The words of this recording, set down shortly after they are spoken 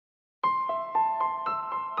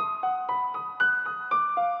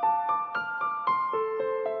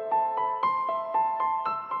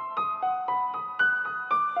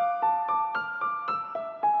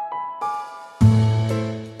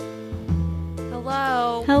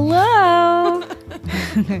Hello.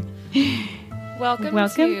 Hello. Welcome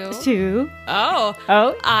to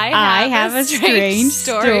I have a strange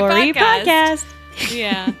story podcast.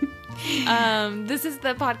 Yeah. This is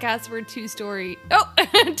the podcast where two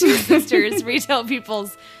sisters retell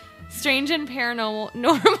people's strange and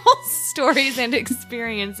paranormal stories and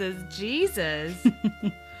experiences. Jesus.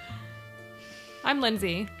 I'm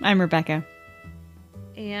Lindsay. I'm Rebecca.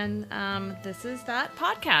 And this is that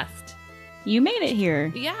podcast. You made it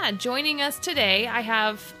here. Yeah, joining us today, I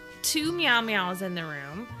have two Meow Meows in the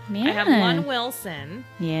room. Man. I have one Wilson.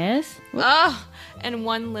 Yes. Oh, and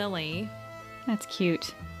one Lily. That's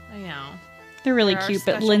cute. I know. They're really They're our cute,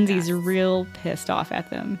 but special Lindsay's guests. real pissed off at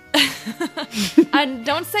them. And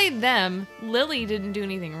don't say them. Lily didn't do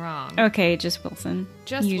anything wrong. Okay, just Wilson.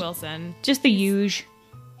 Just Wilson. Just the huge.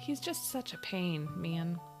 He's just such a pain,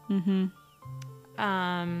 man. Mm-hmm.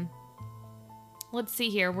 Let's see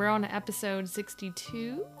here. We're on episode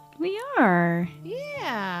 62. We are.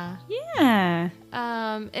 Yeah. Yeah.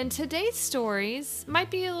 And today's stories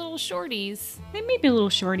might be a little shorties. They may be little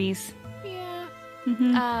shorties. Yeah.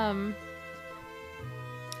 Mm-hmm.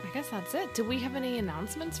 I guess that's it. Do we have any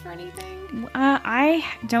announcements for anything? I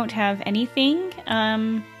don't have anything.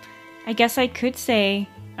 I guess I could say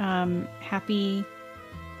happy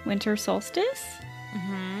winter solstice.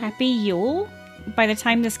 Mm-hmm. Happy Yule. By the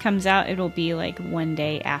time this comes out, it'll be like one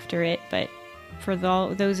day after it. But for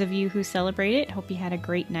those of you who celebrate it, hope you had a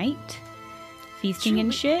great night. Feasting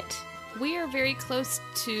and shit. We are very close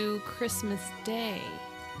to Christmas Day.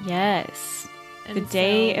 Yes. And The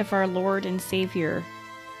day so- of our Lord and Savior.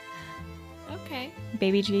 Okay.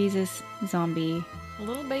 Baby Jesus zombie.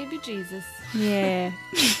 Little baby Jesus. Yeah.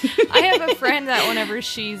 I have a friend that whenever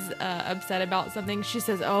she's upset about something, she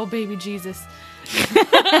says, "Oh, baby Jesus."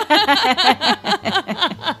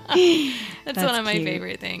 That's one of my cute.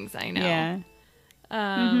 favorite things. I know. Yeah.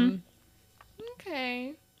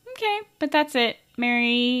 Okay. Okay, but that's it.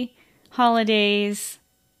 Merry holidays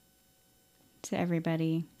to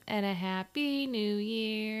everybody. And a happy new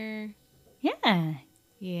year. Yeah.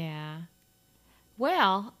 Yeah.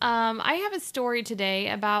 Well, I have a story today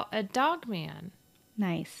about a dog man.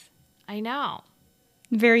 Nice. I know.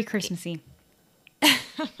 Very Christmassy.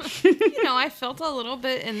 You know, I felt a little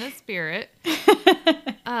bit in the spirit.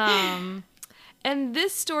 And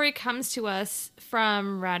this story comes to us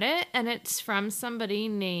from Reddit, and it's from somebody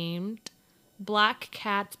named Black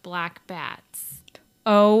Cats, Black Bats.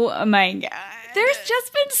 Oh my god. There's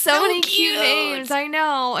just been so many cute cute. names, I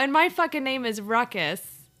know. And my fucking name is Ruckus.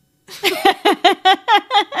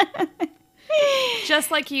 Just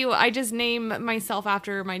like you, I just name myself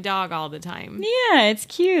after my dog all the time. Yeah, it's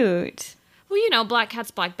cute. Well, you know, Black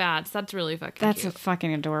Cats, Black Bats. That's really fucking That's cute.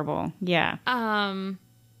 fucking adorable. Yeah.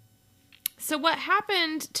 So what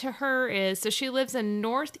happened to her is, so she lives in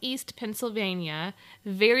Northeast Pennsylvania,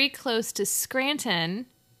 very close to Scranton.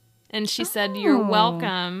 And she said, "You're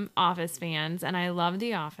welcome, Office fans." And I love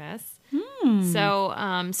The Office.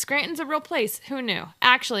 So Scranton's a real place. Who knew?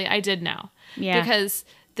 Actually, I did know. Yeah. Because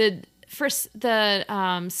the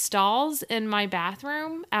stalls in my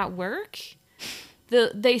bathroom at work,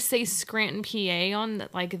 they say Scranton, PA on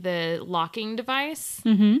the locking device.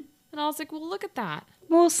 Mm-hmm. And I was like, well, look at that.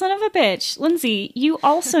 Well, son of a bitch. Lindsay, you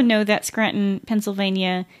also know that Scranton,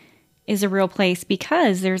 Pennsylvania is a real place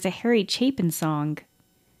because there's a Harry Chapin song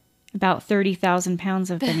about 30,000 pounds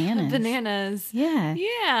of bananas. Bananas. Yeah.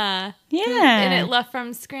 Yeah. Yeah. And it left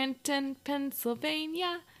from Scranton,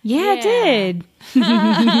 Pennsylvania. Yeah, it did.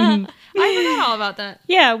 I forgot all about that.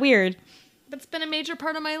 Yeah, weird. It's been a major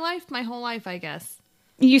part of my life, my whole life, I guess.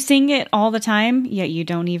 You sing it all the time, yet you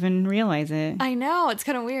don't even realize it. I know. It's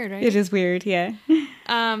kind of weird, right? It is weird, yeah.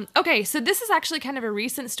 Okay, so this is actually kind of a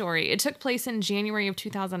recent story. It took place in January of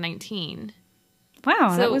 2019.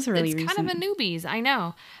 Wow, So that was really it's recent. kind of a newbies, I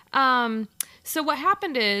know. So what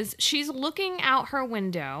happened is she's looking out her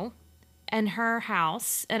window in her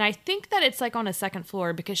house, and I think that it's like on a second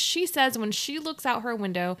floor because she says when she looks out her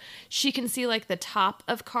window, she can see like the top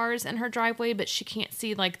of cars in her driveway, but she can't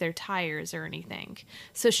see like their tires or anything.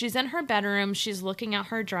 So she's in her bedroom, she's looking out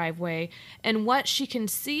her driveway, and what she can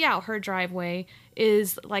see out her driveway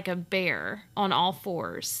is like a bear on all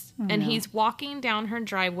fours. And he's walking down her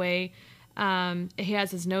driveway. He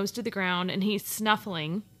has his nose to the ground and he's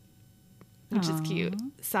snuffling, which is cute,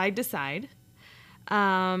 side to side.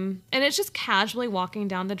 And it's just casually walking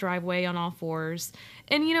down the driveway on all fours.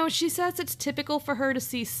 And, you know, she says it's typical for her to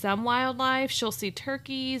see some wildlife. She'll see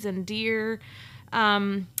turkeys and deer.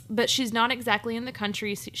 But she's not exactly in the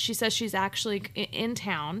country. She says she's actually in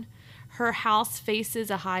town. Her house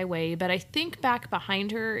faces a highway, but I think back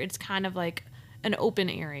behind her, it's kind of like an open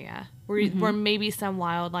area where maybe some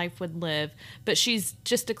wildlife would live. But she's,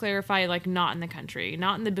 just to clarify, like not in the country,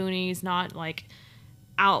 not in the boonies, not like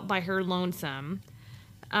out by her lonesome.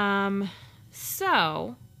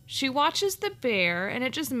 So she watches the bear, and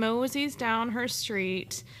it just moseys down her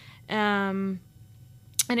street. And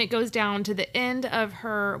it goes down to the end of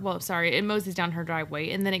her, it moseys down her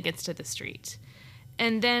driveway, and then it gets to the street.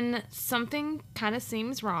 And then something kind of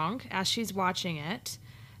seems wrong as she's watching it.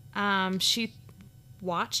 She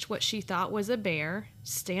watched what she thought was a bear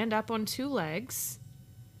stand up on two legs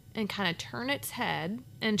and kind of turn its head.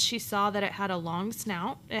 And she saw that it had a long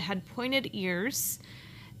snout, it had pointed ears,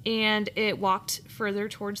 and it walked further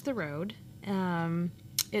towards the road.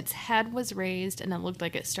 Its head was raised, and it looked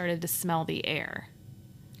like it started to smell the air.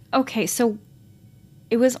 Okay, so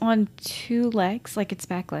it was on two legs, like its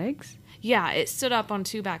back legs? Yeah, it stood up on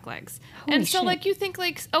two back legs. Holy and so, shit. like, you think,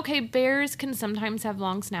 like, okay, bears can sometimes have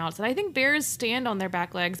long snouts. And I think bears stand on their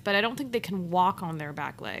back legs, but I don't think they can walk on their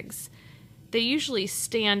back legs. They usually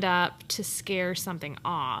stand up to scare something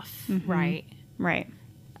off, right? Right.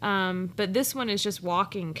 But this one is just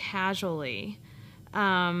walking casually.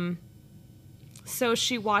 So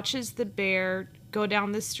she watches the bear go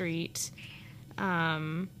down the street.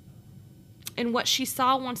 And what she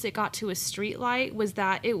saw once it got to a street light was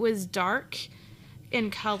that it was dark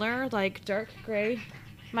in color, like dark gray.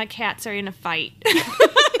 My cats are in a fight.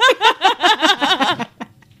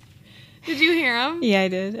 Did you hear them? Yeah, I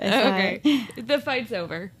did. Okay. The fight's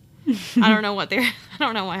over. I don't know what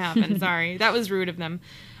happened. Sorry. That was rude of them.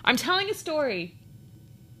 I'm telling a story.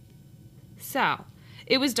 So,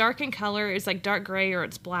 it was dark in color. It's like dark gray or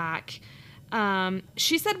it's black.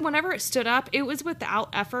 She said whenever it stood up, it was without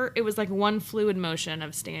effort. It was like one fluid motion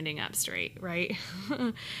of standing up straight, right?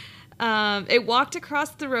 It walked across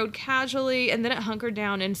the road casually, and then it hunkered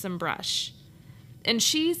down in some brush. And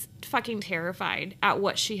she's fucking terrified at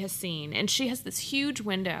what she has seen. And she has this huge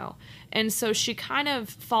window. And so she kind of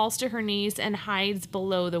falls to her knees and hides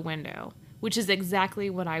below the window, which is exactly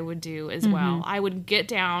what I would do as well. I would get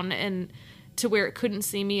down and to where it couldn't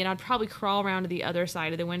see me, and I'd probably crawl around to the other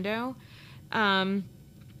side of the window.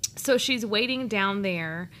 So she's waiting down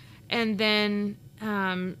there, and then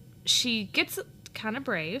she gets kind of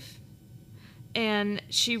brave, and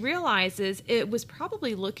she realizes it was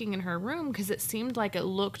probably looking in her room because it seemed like it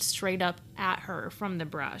looked straight up at her from the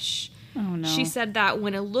brush. Oh, no. She said that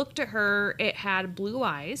when it looked at her, it had blue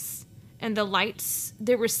eyes, and the lights,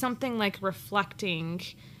 there was something like reflecting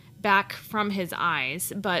back from his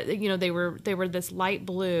eyes, but they were this light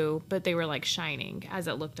blue, but they were like shining as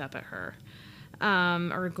it looked up at her.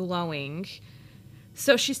 Or glowing.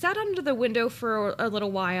 So she sat under the window for a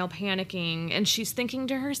little while, panicking, and she's thinking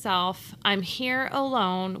to herself, I'm here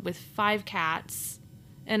alone with 5 cats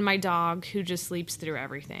and my dog who just sleeps through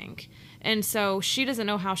everything. And so she doesn't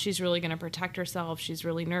know how she's really going to protect herself. She's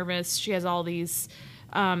really nervous. She has all these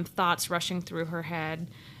thoughts rushing through her head.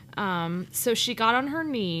 So she got on her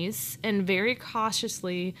knees, and very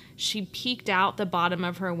cautiously she peeked out the bottom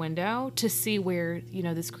of her window to see where,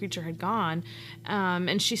 this creature had gone.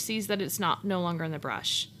 And she sees that it's no longer in the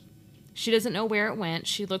brush. She doesn't know where it went.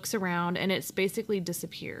 She looks around, and it's basically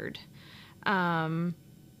disappeared.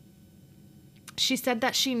 She said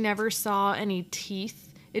that she never saw any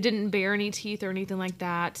teeth. It didn't bear any teeth or anything like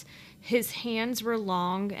that. His hands were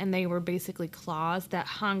long, and they were basically claws that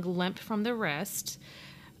hung limp from the wrist.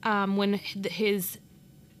 When his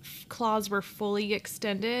claws were fully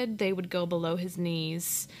extended, they would go below his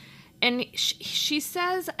knees. And she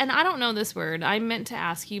says, and I don't know this word. I meant to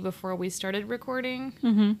ask you before we started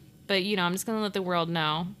recording. But, I'm just going to let the world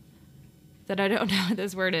know that I don't know what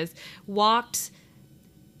this word is. Walked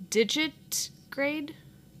digitigrade?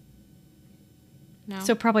 No.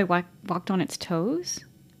 So probably walked on its toes?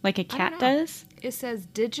 Like a cat does? It says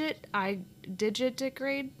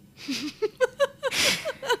digitigrade.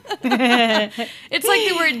 It's like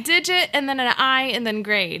the word digit and then an I and then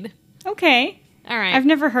grade. Okay. All right. I've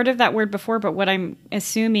never heard of that word before, but what I'm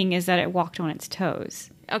assuming is that it walked on its toes.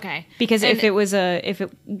 Okay. Because if it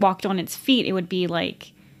walked on its feet, it would be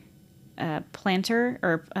like a planter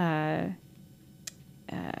or I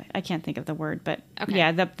can't think of the word, but okay.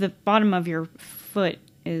 Yeah, the bottom of your foot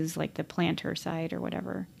is like the planter side or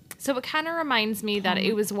whatever. So it kind of reminds me that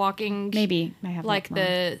it was walking. Maybe I have like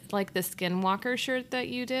the Skinwalker shirt that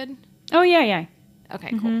you did. Oh yeah.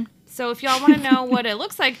 Okay, cool. So if y'all want to know what it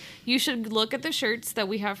looks like, you should look at the shirts that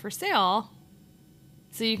we have for sale,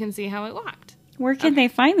 so you can see how it walked. Where can they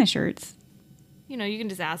find the shirts? You can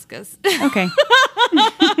just ask us. Okay.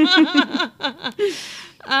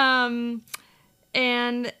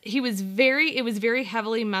 And it was very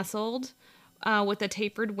heavily muscled. with a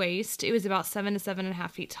tapered waist. It was about 7 to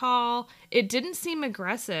 7.5 feet tall. It didn't seem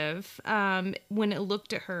aggressive when it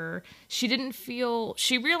looked at her. She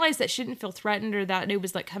realized that she didn't feel threatened or that it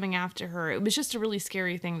was like coming after her. It was just a really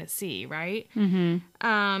scary thing to see, right?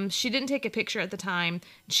 Mm-hmm. She didn't take a picture at the time.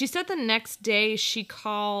 She said the next day she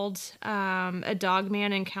called a dog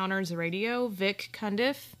man encounters radio, Vic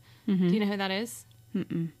Cundiff. Mm-hmm. Do you know who that is?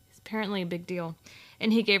 Mm-mm. It's apparently a big deal.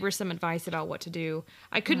 And he gave her some advice about what to do.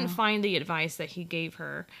 I couldn't find the advice that he gave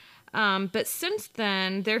her. But since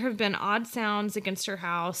then, there have been odd sounds against her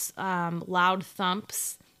house, loud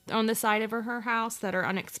thumps on the side of her house that are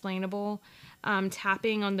unexplainable,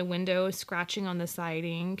 tapping on the window, scratching on the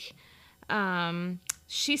siding.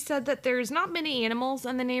 She said that there's not many animals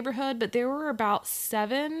in the neighborhood, but there were about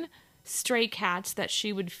 7 stray cats that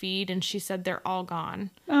she would feed, and she said they're all gone.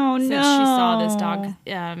 Oh, since no. she saw this dog,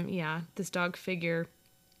 this dog figure.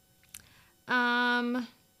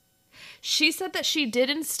 She said that she did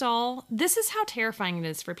install, this is how terrifying it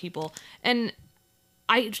is for people. And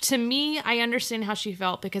to me, I understand how she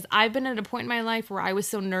felt, because I've been at a point in my life where I was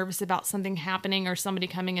so nervous about something happening or somebody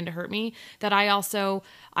coming in to hurt me that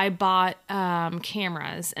I bought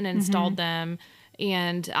cameras and installed them.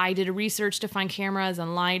 And I did a research to find cameras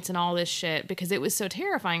and lights and all this shit because it was so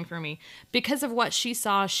terrifying for me. Because of what she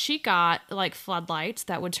saw, she got like floodlights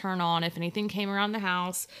that would turn on if anything came around the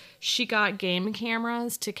house. She got game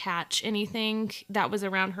cameras to catch anything that was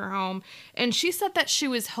around her home. And she said that she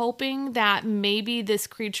was hoping that maybe this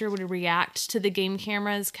creature would react to the game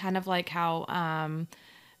cameras, kind of like how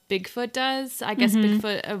Bigfoot does. I guess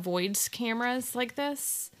Bigfoot avoids cameras like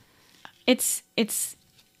this. I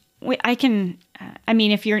can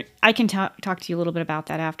talk to you a little bit about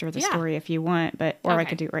that after the story if you want, or I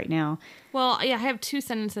could do it right now. Well, yeah, I have 2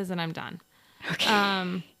 sentences and I'm done.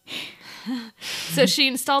 Okay. So she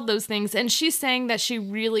installed those things, and she's saying that she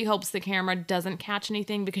really hopes the camera doesn't catch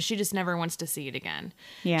anything because she just never wants to see it again.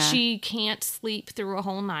 Yeah. She can't sleep through a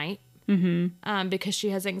whole night because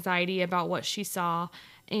she has anxiety about what she saw.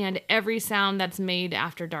 And every sound that's made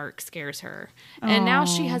after dark scares her. And now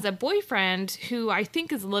she has a boyfriend who I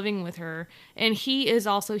think is living with her. And he is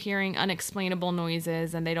also hearing unexplainable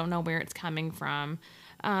noises, and they don't know where it's coming from.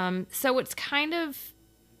 So it's kind of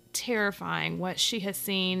terrifying what she has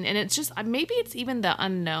seen. And it's just, maybe it's even the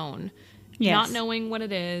unknown. Yes. Not knowing what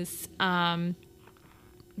it is.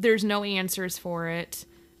 There's no answers for it.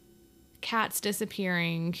 Cats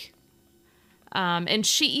disappearing. And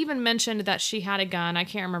she even mentioned that she had a gun. I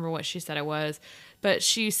can't remember what she said it was, but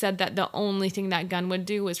she said that the only thing that gun would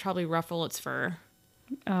do was probably ruffle its fur.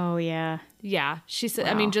 Oh, yeah. Yeah. She said,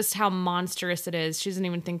 wow. I mean, just how monstrous it is. She doesn't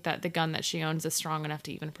even think that the gun that she owns is strong enough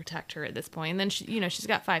to even protect her at this point. And then she's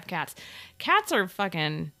got 5 cats. Cats are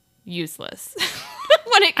fucking useless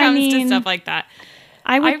when it comes to stuff like that.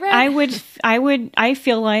 I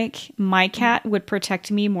feel like my cat would protect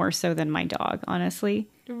me more so than my dog, honestly.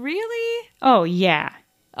 Really? Oh, yeah.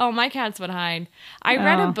 Oh, my cats would hide. I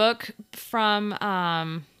read a book from,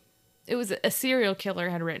 it was a serial killer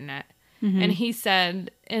had written it. Mm-hmm. And he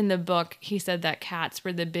said in the book, that cats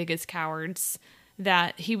were the biggest cowards.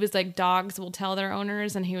 That he was like, dogs will tell their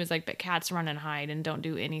owners. And he was like, but cats run and hide and don't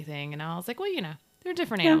do anything. And I was like, well, they're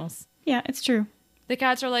different animals. Yeah, it's true. The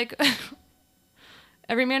cats are like,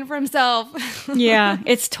 every man for himself. Yeah,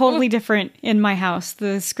 it's totally different in my house.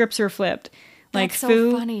 The scripts are flipped. Like, that's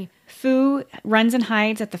so funny. Foo runs and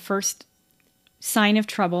hides at the first sign of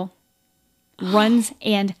trouble. Runs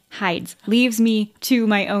and hides. Leaves me to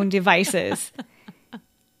my own devices.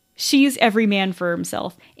 She's every man for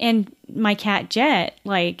himself. And my cat Jet,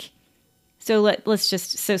 so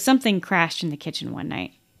something crashed in the kitchen one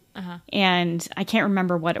night. Uh-huh. And I can't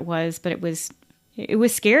remember what it was, but it was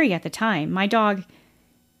scary at the time. My dog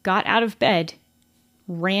got out of bed,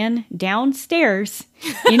 ran downstairs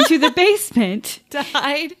into the basement. To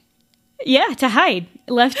hide? Yeah, to hide.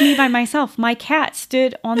 Left me by myself. My cat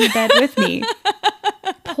stood on the bed with me,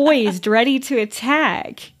 poised, ready to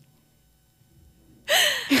attack.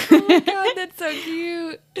 Oh my God, that's so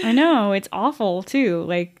cute. I know, it's awful too.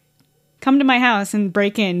 Like, come to my house and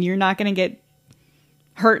break in. You're not going to get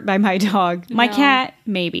hurt by my dog. My cat,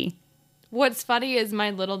 maybe. What's funny is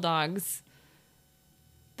my little dogs,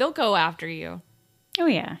 they'll go after you. Oh,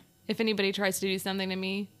 yeah. If anybody tries to do something to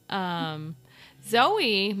me.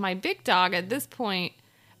 Zoe, my big dog, at this point,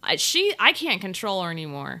 I can't control her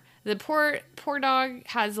anymore. The poor dog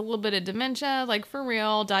has a little bit of dementia, like for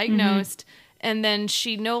real, diagnosed. Mm-hmm. And then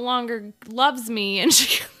she no longer loves me, and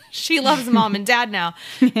she loves mom and dad now.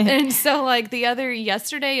 And so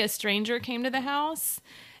yesterday, a stranger came to the house.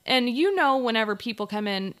 And whenever people come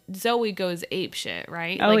in, Zoe goes apeshit,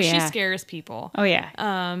 right? Oh, She scares people. Oh, yeah.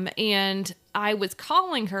 And I was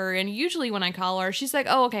calling her, and usually when I call her, she's like,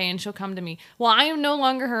 oh, okay, and she'll come to me. Well, I am no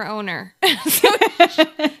longer her owner. So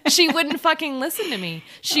she wouldn't fucking listen to me.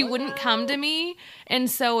 She wouldn't come to me. And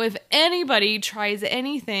so if anybody tries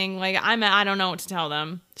anything, like, I don't know what to tell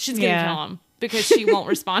them. She's going to tell them because she won't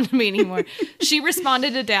respond to me anymore. She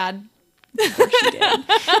responded to Dad. Of course she did.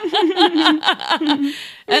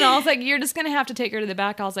 And I was like, you're just going to have to take her to the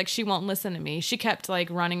back. I was like, she won't listen to me. She kept like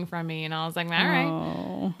running from me. And I was like, all right.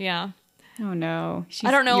 Oh. Yeah. Oh no.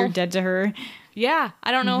 I don't know. You're dead to her. Yeah.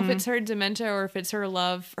 I don't know if it's her dementia or if it's her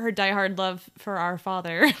love, her diehard love for our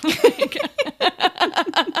father.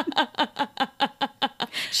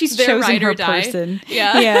 She's Their chosen ride or her die. person.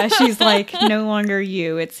 Yeah. Yeah. She's like, no longer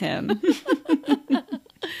you, it's him.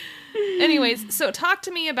 Anyways, so talk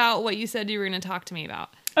to me about what you said you were going to talk to me about.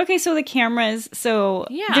 Okay, so the cameras. So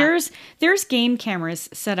Yeah. there's game cameras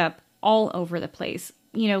set up all over the place.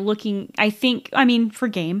 You know, looking, for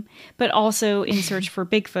game, but also in search for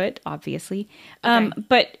Bigfoot, obviously. Okay.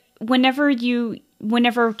 But whenever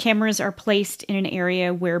cameras are placed in an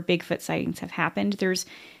area where Bigfoot sightings have happened, there's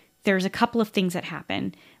a couple of things that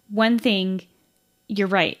happen. One thing, you're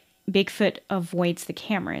right, Bigfoot avoids the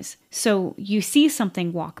cameras. So you see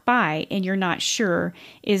something walk by and you're not sure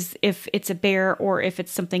is if it's a bear or if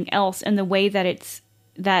it's something else. And the way that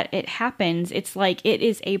it happens, it's like it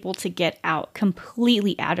is able to get out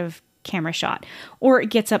completely out of camera shot, or it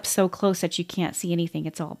gets up so close that you can't see anything.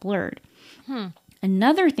 It's all blurred.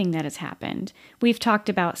 Another thing that has happened, we've talked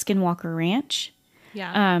about Skinwalker Ranch.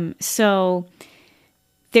 Yeah. So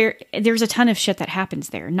there's a ton of shit that happens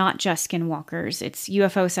there, not just skinwalkers. It's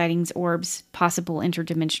UFO sightings, orbs, possible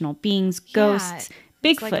interdimensional beings, ghosts,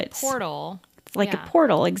 Bigfoots. It's like a portal. It's like a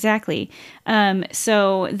portal, exactly.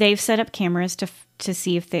 So they've set up cameras to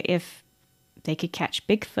see if they could catch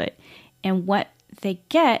Bigfoot. And what they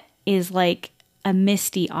get is like a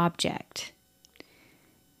misty object.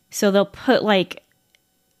 So they'll put like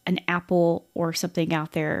an apple or something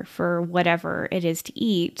out there for whatever it is to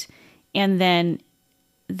eat, and then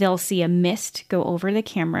they'll see a mist go over the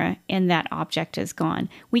camera and that object is gone.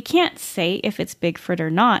 We can't say if it's Bigfoot or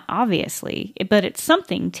not, obviously, but it's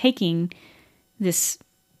something taking this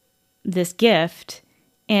gift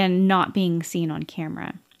and not being seen on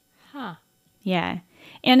camera. Huh. Yeah.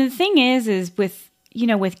 And the thing is with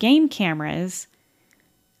game cameras,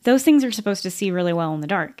 those things are supposed to see really well in the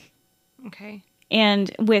dark. Okay.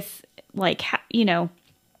 And with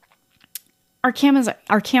our cameras,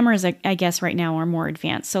 I guess right now are more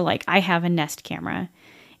advanced. So like I have a Nest camera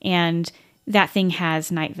and that thing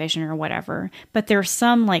has night vision or whatever, but there's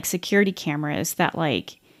some like security cameras that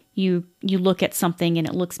like you look at something and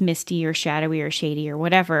it looks misty or shadowy or shady or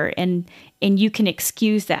whatever. And you can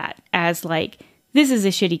excuse that as like, this is a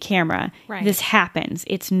shitty camera. Right. This happens.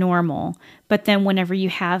 It's normal. But then whenever you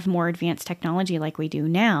have more advanced technology like we do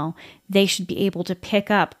now, they should be able to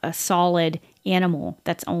pick up a solid animal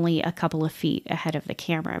that's only a couple of feet ahead of the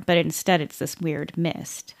camera. But instead, it's this weird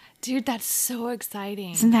mist. Dude, that's so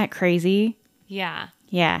exciting. Isn't that crazy? Yeah.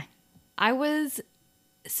 Yeah. I went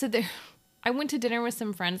to dinner with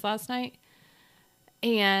some friends last night,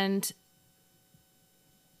 and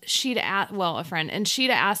a friend, and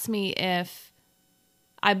she'd asked me if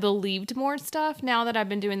I believed more stuff now that I've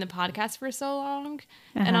been doing the podcast for so long.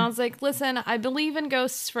 Uh-huh. And I was like, listen, I believe in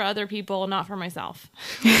ghosts for other people, not for myself.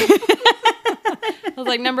 I was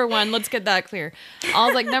like, number one, let's get that clear. I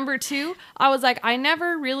was like, number two, I was like, I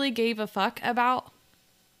never really gave a fuck about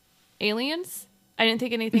aliens. I didn't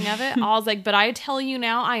think anything of it. I was like, but I tell you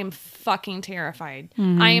now, I am fucking terrified.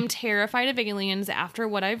 Mm-hmm. I am terrified of aliens after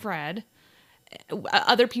what I've read,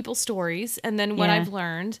 other people's stories, and then what I've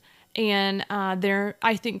learned. And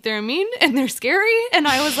I think they're mean and they're scary. And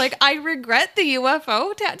I was like, I regret the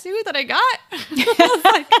UFO tattoo that I got. I was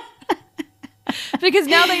like, because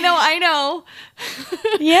now they know I know.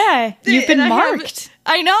 Yeah, you've been marked.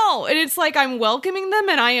 I know. And it's like I'm welcoming them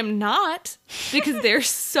and I am not, because they're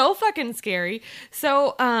so fucking scary.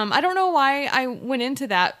 So I don't know why I went into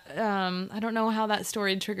that. I don't know how that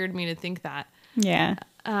story triggered me to think that. Yeah.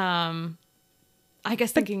 I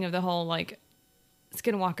guess thinking of the whole like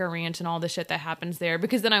Skinwalker Ranch and all the shit that happens there,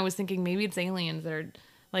 because then I was thinking maybe it's aliens that are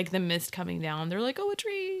like the mist coming down. They're like, oh, a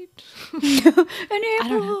tree. An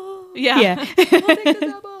apple. Yeah. We'll take this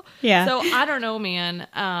apple. Yeah. So I don't know, man.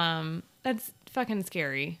 That's fucking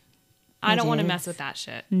scary. I don't want to mess with that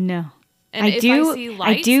shit. No. And I see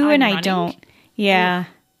lights, I do, and running. I don't. Yeah.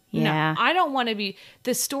 Yeah. No, I don't want to be.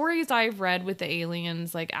 The stories I've read with the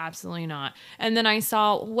aliens, like, absolutely not. And then I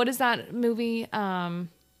saw, what is that movie?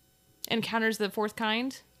 Encounters of the Fourth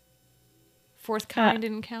Kind? Fourth Kind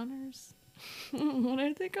Encounters? What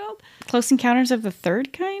are they called? Close Encounters of the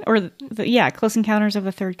Third Kind? Or, Close Encounters of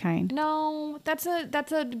the Third Kind. No, that's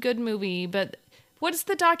a good movie, but what's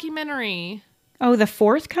the documentary? Oh, The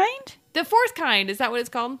Fourth Kind? The Fourth Kind, is that what it's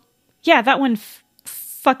called? Yeah, that one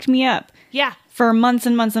fucked me up. Yeah. For months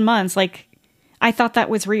and months and months. Like, I thought that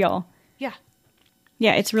was real. Yeah.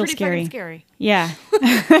 Yeah, it's real Pretty scary. fucking scary. Yeah.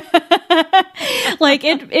 Like,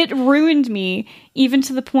 it ruined me, even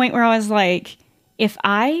to the point where I was like, if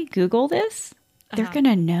I Google this, they're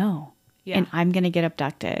gonna know. Yeah. And I'm gonna get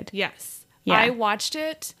abducted. Yes. Yeah. I watched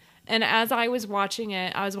it, and as I was watching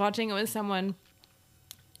it with someone,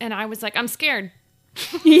 and I was like, I'm scared.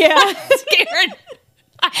 Yeah. Scared.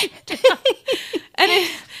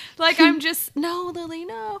 I'm just, no, Lily,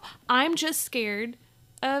 no. I'm just scared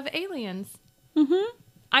of aliens. Mm-hmm.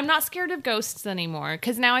 I'm not scared of ghosts anymore,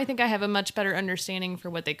 because now I think I have a much better understanding for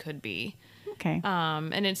what they could be. Okay.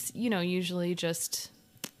 And it's, usually just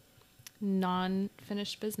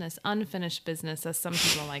unfinished business, as some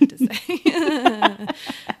people like to say.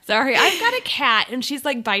 Sorry, I've got a cat, and she's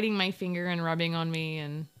like biting my finger and rubbing on me,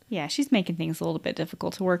 and Yeah, she's making things a little bit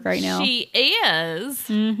difficult to work right now. she is.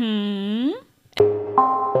 Mm-hmm.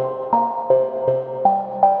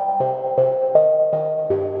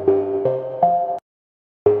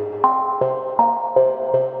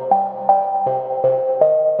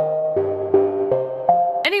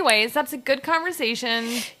 Anyways, that's a good conversation.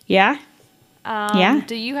 Yeah. Yeah.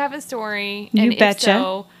 Do you have a story? You And betcha. If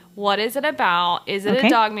so, what is it about? Is it Okay. a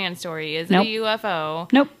Dogman story? Is Nope. it a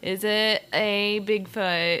UFO? Nope. Is it a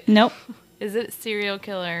Bigfoot? Nope. Is it a serial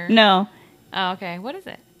killer? No. Oh, okay. What is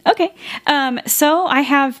it? Okay. So I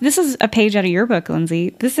have, this is a page out of your book,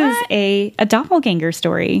 Lindsay. This is What? a doppelganger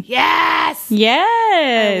story. Yes!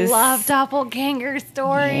 Yes. I love doppelganger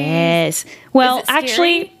stories. Yes. Well, Is it scary?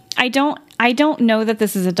 actually, I don't know that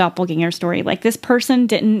this is a doppelganger story. Like, this person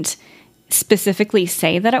didn't specifically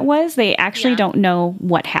say that it was. They actually Yeah. don't know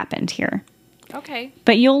what happened here. Okay.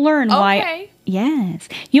 But you'll learn why. Okay. Yes.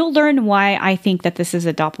 You'll learn why I think that this is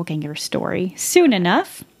a doppelganger story soon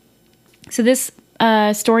enough. So this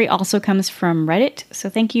story also comes from Reddit. So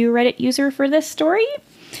thank you, Reddit user, for this story.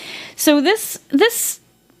 So this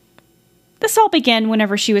all began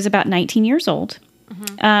whenever she was about 19 years old.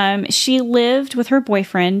 She lived with her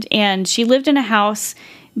boyfriend, and she lived in a house,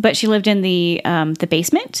 but she lived in the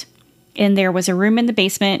basement. And there was a room in the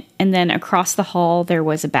basement, and then across the hall there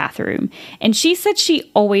was a bathroom. And she said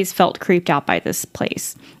she always felt creeped out by this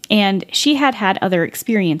place, and she had had other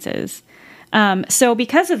experiences. So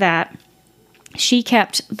because of that, she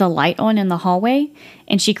kept the light on in the hallway,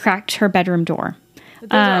 and she cracked her bedroom door. Those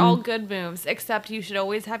are all good moves, except you should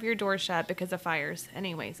always have your door shut because of fires.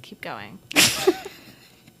 Anyways, keep going.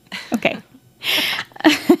 Okay.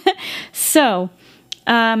 So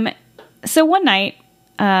one night,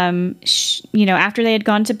 after they had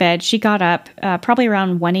gone to bed, she got up probably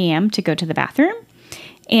around 1 a.m. to go to the bathroom,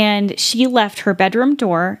 and she left her bedroom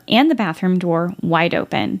door and the bathroom door wide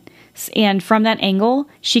open. And from that angle,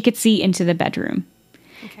 she could see into the bedroom.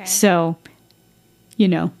 Okay. So,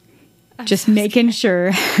 just making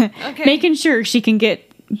sure, Okay. making sure she can get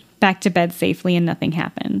back to bed safely and nothing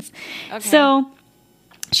happens. Okay. So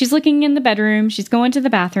she's looking in the bedroom, she's going to the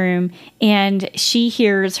bathroom, and she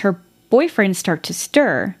hears her boyfriend start to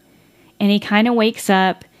stir. And he kind of wakes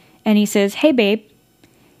up and he says, "Hey, babe."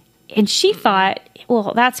 And she thought,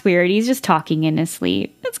 well, that's weird. He's just talking in his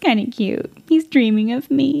sleep. That's kind of cute. He's dreaming of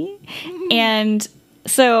me. And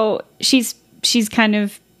so she's kind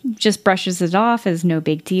of just brushes it off as no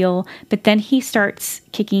big deal. But then he starts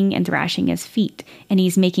kicking and thrashing his feet, and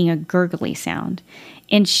he's making a gurgly sound.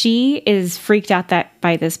 And she is freaked out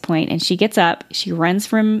by this point, and she gets up, she runs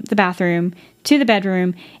from the bathroom to the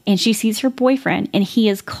bedroom, and she sees her boyfriend, and he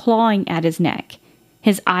is clawing at his neck.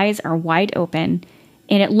 His eyes are wide open,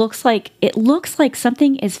 and it looks like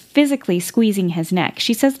something is physically squeezing his neck.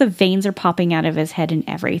 She says the veins are popping out of his head and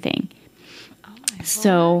everything. Oh my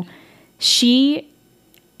So Lord. she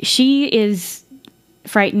is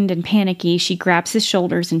frightened and panicky. She grabs his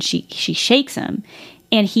shoulders and she shakes him,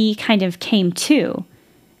 and he kind of came to.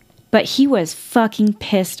 But he was fucking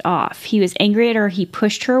pissed off. He was angry at her. He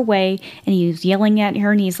pushed her away, and he was yelling at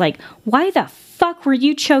her, and he's like, "Why the fuck were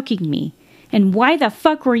you choking me? And why the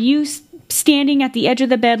fuck were you standing at the edge of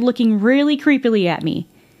the bed looking really creepily at me?"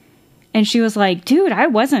 And she was like, "Dude, I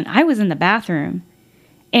wasn't. I was in the bathroom."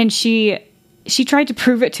 And she tried to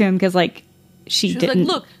prove it to him because, like, she was didn't. like,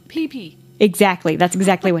 "Look, pee-pee." Exactly. That's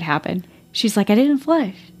exactly what happened. She's like, "I didn't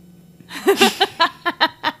flush."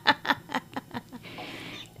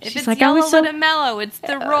 If She's it's like, yellow, "I was so-" let it mellow. It's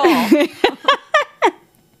the roll.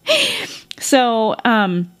 So,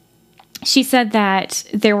 She said that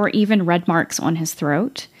there were even red marks on his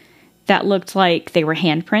throat that looked like they were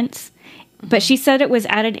handprints. But she said it was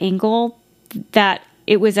at an angle that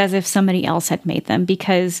it was as if somebody else had made them,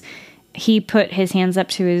 because he put his hands up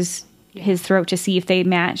to his throat to see if they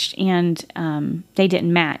matched, and they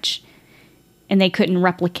didn't match. And they couldn't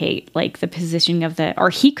replicate, like, the positioning of or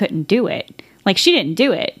he couldn't do it. Like, she didn't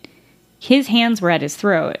do it. His hands were at his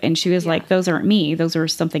throat, and she was like, those aren't me. Those are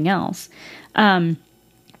something else.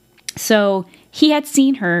 So he had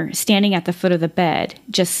seen her standing at the foot of the bed,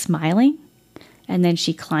 just smiling. And then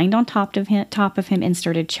she climbed on top of him and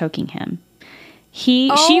started choking him.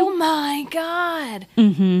 Oh my God.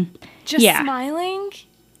 Mm-hmm. Just smiling?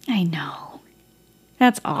 I know.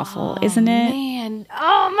 That's awful, isn't it? Man.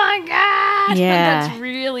 Oh my God. Yeah. That's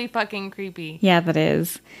really fucking creepy. Yeah, that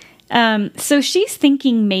is. So she's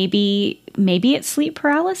thinking maybe it's sleep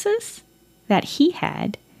paralysis that he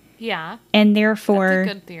had. Yeah. And therefore...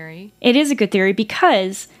 That's a good theory. It is a good theory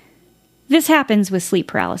because this happens with sleep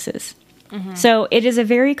paralysis. Mm-hmm. So it is a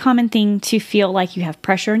very common thing to feel like you have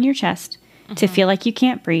pressure in your chest, to feel like you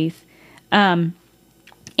can't breathe. And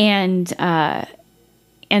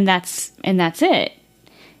that's it.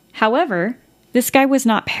 However, this guy was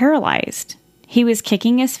not paralyzed. He was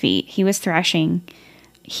kicking his feet. He was thrashing.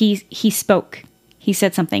 He spoke. He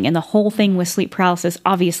said something. And the whole thing with sleep paralysis,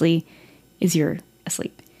 obviously, is you're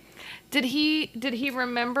asleep. Did he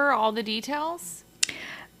remember all the details?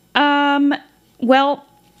 Well,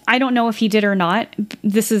 I don't know if he did or not.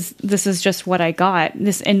 This is just what I got.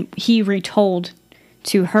 And he retold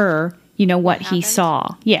to her, what he happened?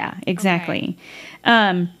 saw. Yeah, exactly.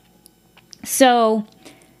 Okay. So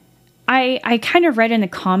I kind of read in the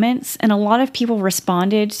comments, and a lot of people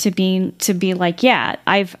responded to be like, yeah,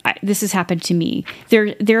 this has happened to me.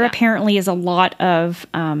 There apparently is a lot of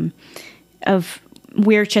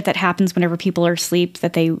weird shit that happens whenever people are asleep,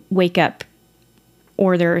 that they wake up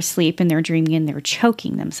or they're asleep and they're dreaming and they're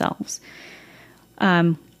choking themselves.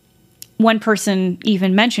 One person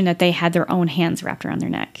even mentioned that they had their own hands wrapped around their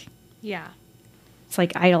neck. Yeah. It's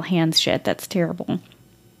like idle hands shit. That's terrible.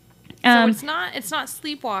 So it's not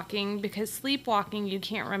sleepwalking, because sleepwalking, you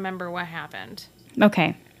can't remember what happened.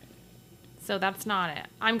 Okay. So that's not it.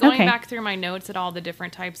 I'm going back through my notes at all the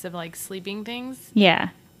different types of like sleeping things. Yeah.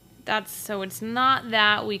 So it's not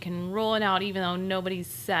that. We can rule it out even though nobody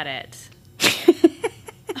said it.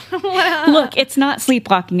 Look, it's not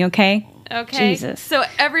sleepwalking, okay? Okay. Jesus. So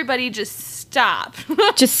everybody just stop.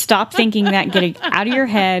 Just stop thinking that. Get it out of your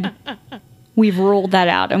head. We've ruled that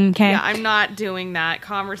out, okay? Yeah, I'm not doing that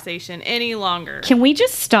conversation any longer. Can we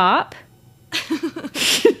just stop?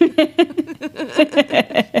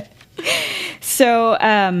 So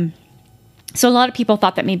a lot of people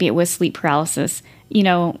thought that maybe it was sleep paralysis.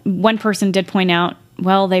 One person did point out,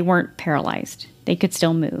 well, they weren't paralyzed. They could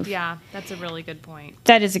still move. Yeah, that's a really good point.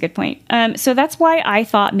 That is a good point. So that's why I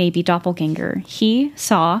thought maybe doppelganger. He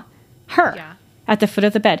saw her at the foot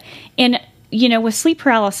of the bed. And, with sleep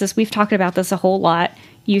paralysis, we've talked about this a whole lot.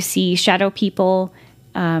 You see shadow people.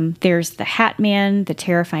 There's the Hat Man, the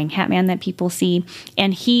terrifying Hat Man that people see.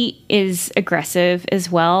 And he is aggressive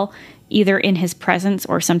as well, either in his presence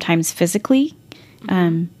or sometimes physically.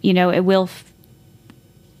 It will...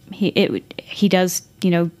 He does,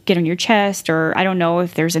 get on your chest, or I don't know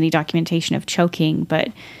if there's any documentation of choking, but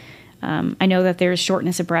I know that there's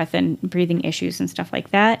shortness of breath and breathing issues and stuff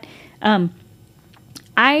like that.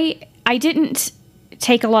 I didn't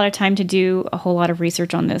take a lot of time to do a whole lot of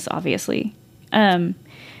research on this, obviously. But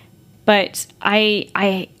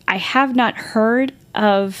I have not heard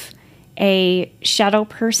of a shadow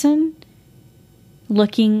person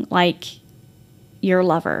looking like your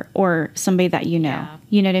lover or somebody that you know. Yeah.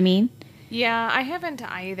 You know what I mean? Yeah, I haven't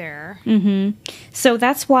either. Mm-hmm. So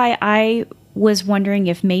that's why I was wondering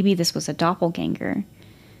if maybe this was a doppelganger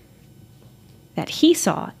that he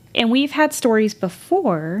saw. And we've had stories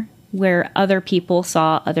before where other people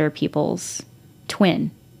saw other people's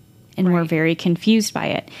twin and were very confused by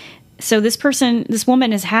it. So this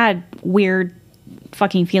woman has had weird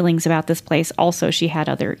fucking feelings about this place. Also, she had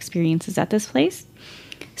other experiences at this place.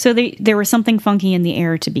 So there was something funky in the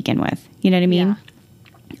air to begin with. You know what I mean?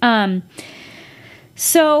 Yeah.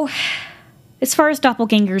 So as far as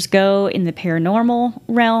doppelgangers go in the paranormal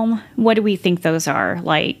realm, what do we think those are?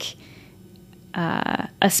 Like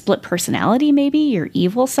a split personality, maybe your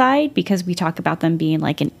evil side, because we talk about them being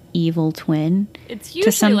like an evil twin. It's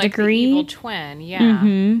usually to some like degree. The evil twin, yeah.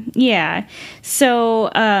 Mm-hmm. Yeah. So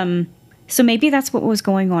maybe that's what was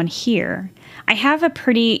going on here. I have a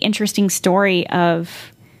pretty interesting story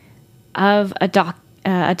of a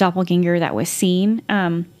a doppelganger that was seen.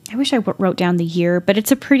 I wish I wrote down the year, but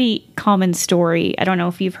it's a pretty common story. I don't know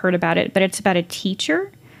if you've heard about it, but it's about a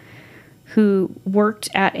teacher who worked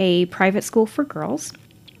at a private school for girls.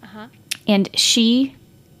 And she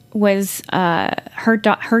was,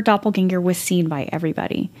 her doppelganger was seen by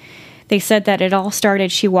everybody. They said that it all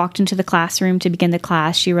started, she walked into the classroom to begin the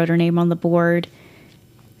class. She wrote her name on the board.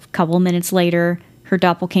 A couple of minutes later, her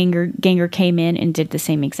doppelganger came in and did the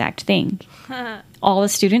same exact thing. All the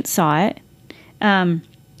students saw it.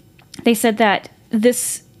 They said that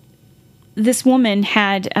this woman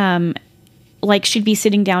had, like, she'd be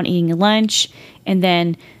sitting down eating lunch, and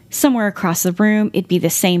then somewhere across the room, it'd be the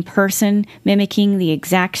same person mimicking the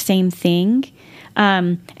exact same thing.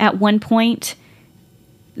 At one point,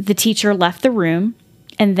 the teacher left the room,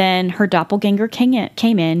 and then her doppelganger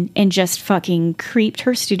came in and just fucking creeped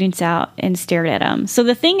her students out and stared at them. So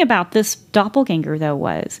the thing about this doppelganger, though,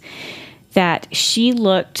 was that she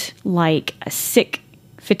looked like a sick,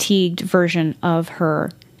 fatigued version of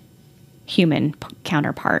her human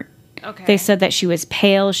counterpart. Okay. They said that she was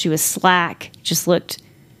pale, she was slack, just looked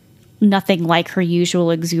nothing like her usual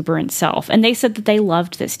exuberant self. And they said that they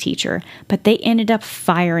loved this teacher, but they ended up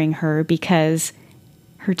firing her because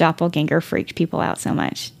her doppelganger freaked people out so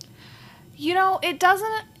much. You know, it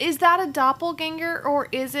doesn't... Is that a doppelganger, or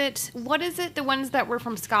is it... What is it? The ones that were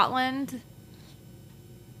from Scotland?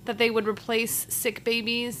 That they would replace sick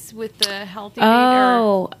babies with the healthy baby?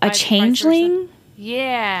 Oh, a changeling?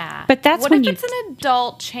 Yeah. But that's what when if it's an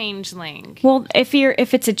adult changeling? Well, if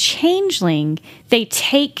it's a changeling, they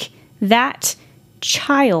take that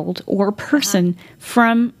child or person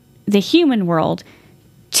from the human world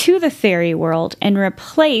to the fairy world and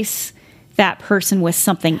replace that person with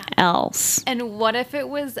something else. And what if it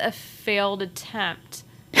was a failed attempt?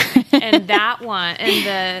 And that one,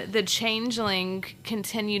 and the changeling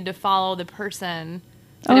continued to follow the person.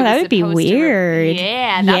 That would be weird.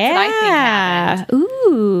 Yeah, that's what I think happened.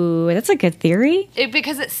 Ooh, that's a good theory.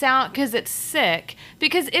 Because it's sick.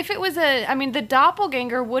 Because if it was the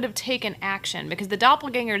doppelganger would have taken action, because the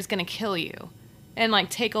doppelganger is going to kill you and like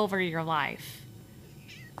take over your life.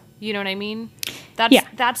 You know what I mean?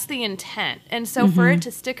 That's the intent. And so for it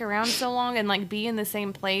to stick around so long and like be in the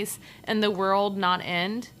same place and the world not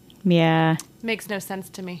end, makes no sense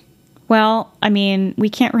to me. Well, I mean, we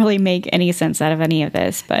can't really make any sense out of any of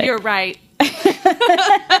this, but... You're right.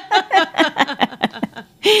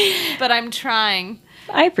 But I'm trying.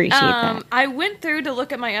 I appreciate that. I went through to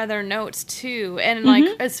look at my other notes, too. And, like,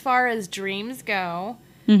 as far as dreams go,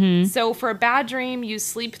 so for a bad dream, you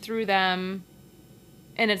sleep through them,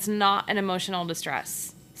 and it's not an emotional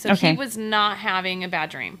distress. So he was not having a bad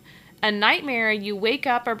dream. A nightmare, you wake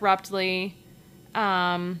up abruptly...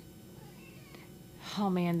 Oh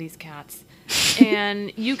man, these cats.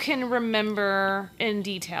 And you can remember in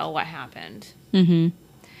detail what happened.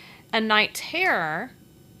 A night terror,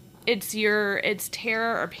 it's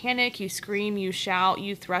terror or panic. You scream, you shout,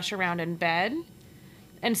 you thrush around in bed.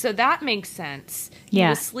 And so that makes sense.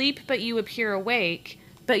 Yeah. You sleep, but you appear awake,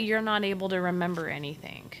 but you're not able to remember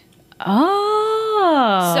anything.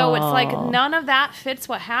 Oh. So it's like none of that fits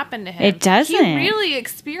what happened to him. It doesn't. He really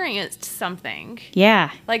experienced something. Yeah.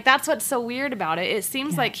 Like, that's what's so weird about it. It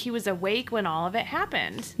seems like he was awake when all of it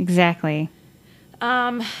happened. Exactly.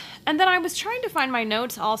 And then I was trying to find my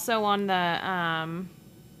notes also on the,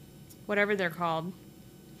 whatever they're called.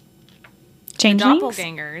 Changelings?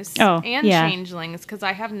 Doppelgangers. And changelings, because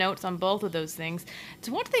I have notes on both of those things. It's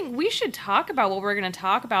one thing we should talk about what we're going to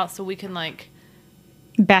talk about so we can, like...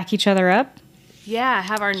 Back each other up? Yeah,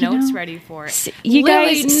 have our notes ready for it. You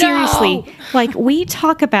Lily, guys, seriously, like, we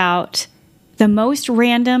talk about the most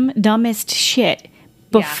random, dumbest shit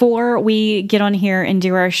before we get on here and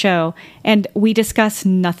do our show, and we discuss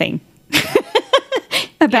nothing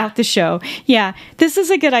about the show. Yeah, this is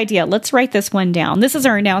a good idea. Let's write this one down. This is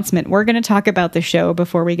our announcement. We're going to talk about the show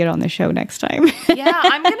before we get on the show next time. Yeah,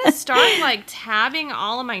 I'm going to start, like, tabbing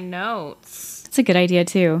all of my notes. That's a good idea,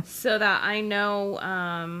 too. So that I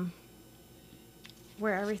know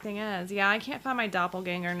where everything is. Yeah, I can't find my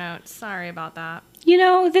doppelganger notes. Sorry about that. You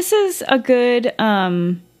know, this is a good...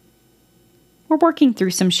 we're working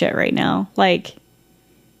through some shit right now. Like,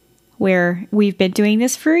 where we've been doing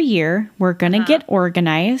this for a year. We're going to get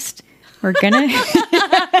organized. We're going to...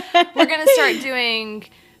 We're going to start doing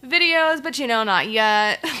videos, but, not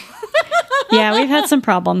yet. Yeah, we've had some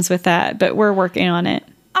problems with that, but we're working on it.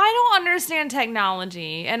 I don't understand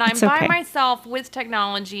technology, and I'm by myself with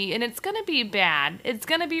technology, and it's going to be bad. It's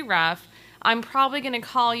going to be rough. I'm probably going to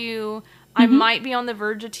call you. I might be on the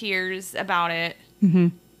verge of tears about it.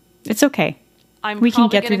 It's okay. We can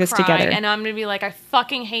get through this together. And I'm going to be like, I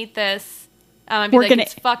fucking hate this. I'd be like,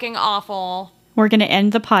 it's fucking awful. We're going to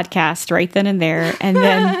end the podcast right then and there. And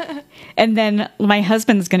then my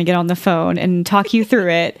husband's going to get on the phone and talk you through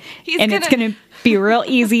it. It's going to be real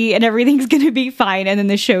easy and everything's going to be fine. And then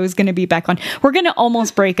the show's going to be back on. We're going to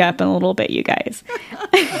almost break up in a little bit, you guys.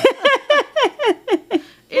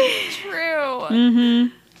 It's true.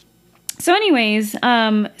 Mm-hmm. So anyways,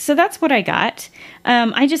 so that's what I got.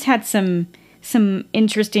 I just had some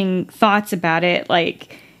interesting thoughts about it.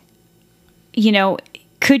 Like, you know,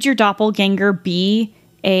 could your doppelganger be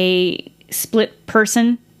a split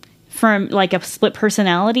person from like a split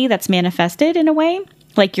personality that's manifested in a way?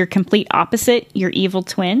 Like your complete opposite, your evil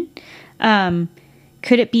twin?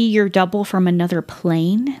 Could it be your double from another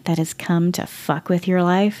plane that has come to fuck with your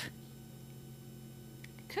life?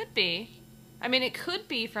 Could be. I mean, it could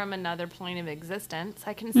be from another plane of existence.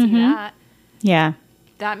 I can see that. Yeah.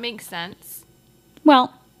 That makes sense.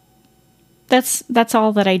 Well, that's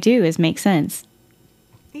all that I do is make sense.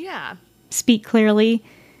 Yeah. Speak clearly,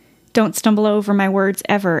 don't stumble over my words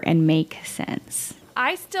ever, and make sense.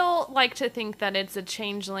 I still like to think that it's a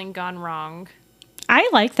changeling gone wrong. I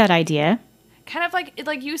like that idea. Kind of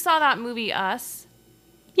like you saw that movie Us.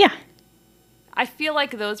 Yeah. I feel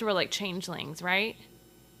like those were like changelings, right?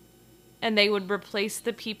 And they would replace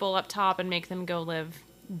the people up top and make them go live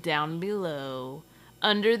down below,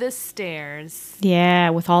 under the stairs.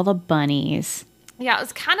 Yeah, with all the bunnies. Yeah, it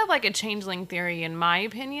was kind of like a changeling theory, in my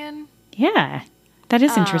opinion. Yeah, that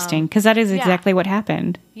is interesting, because that is exactly what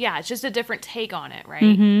happened. Yeah, it's just a different take on it, right?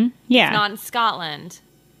 Mm-hmm. Yeah. It's not in Scotland.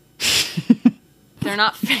 They're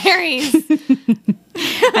not fairies.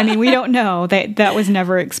 I mean, we don't know. That was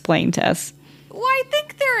never explained to us. Well, I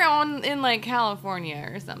think they're in like California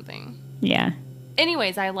or something. Yeah.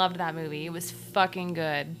 Anyways, I loved that movie. It was fucking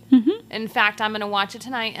good. Mm-hmm. In fact, I'm going to watch it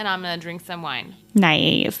tonight and I'm going to drink some wine.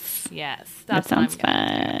 Nice. Yes. That sounds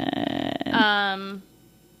fun.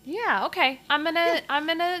 Yeah, okay. I'm going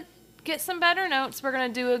to get some better notes. We're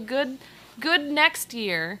going to do a good next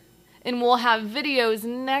year and we'll have videos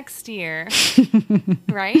next year.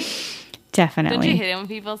 Right? Definitely. Don't you hate it when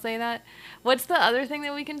people say that? What's the other thing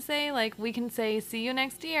that we can say? Like, we can say, see you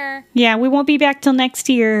next year. Yeah, we won't be back till next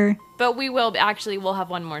year. But we will. Actually, we'll have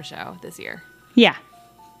one more show this year. Yeah,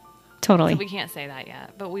 totally. So we can't say that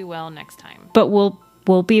yet, but we will next time. But we'll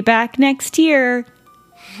be back next year.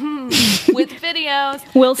 With videos.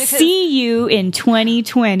 We'll see you in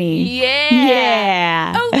 2020.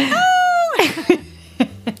 Yeah. Oh.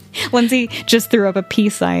 Lindsay just threw up a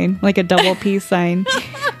peace sign, like a double peace sign.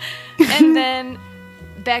 And then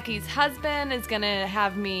Becky's husband is going to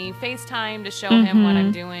have me FaceTime to show him what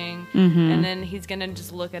I'm doing. Mm-hmm. And then he's going to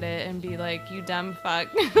just look at it and be like, you dumb fuck.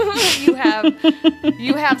 you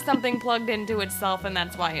have something plugged into itself and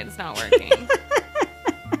that's why it's not working.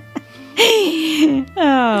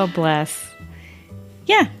 Oh, bless.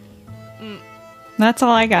 Yeah. That's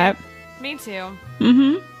all I got. Me too.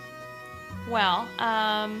 Mm-hmm. Well,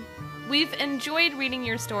 we've enjoyed reading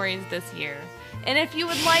your stories this year. And if you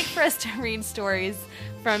would like for us to read stories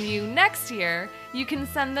from you next year, you can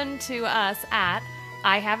send them to us at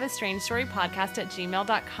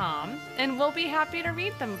ihaveastrangestorypodcast@gmail.com, and we'll be happy to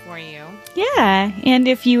read them for you. Yeah, and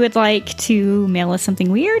if you would like to mail us something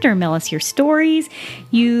weird or mail us your stories,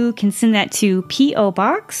 you can send that to P.O.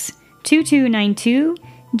 Box 2292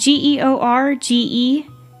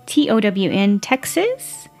 GEORGETOWN,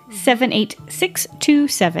 Texas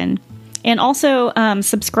 78627. And also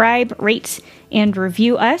subscribe, rate, and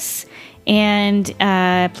review us. And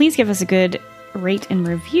please give us a good rate and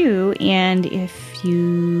review. And if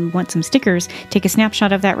you want some stickers, take a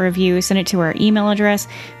snapshot of that review, send it to our email address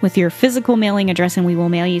with your physical mailing address, and we will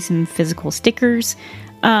mail you some physical stickers.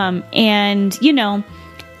 And, you know,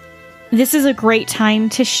 this is a great time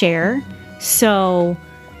to share. So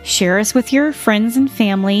share us with your friends and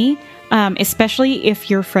family. Especially if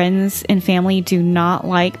your friends and family do not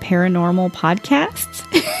like paranormal podcasts.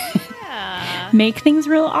 Yeah. Make things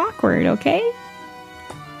real awkward, okay?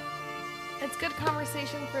 It's good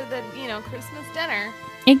conversation for the, Christmas dinner.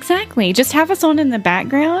 Exactly. Just have us on in the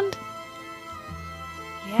background.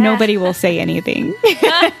 Yeah. Nobody will say anything. That's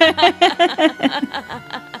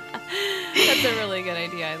a really good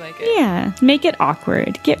idea. I like it. Yeah. Make it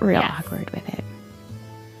awkward. Get real awkward with it.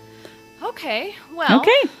 Okay. Well.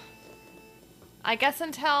 Okay. I guess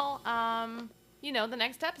until, the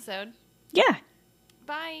next episode. Yeah.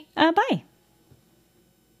 Bye. Bye.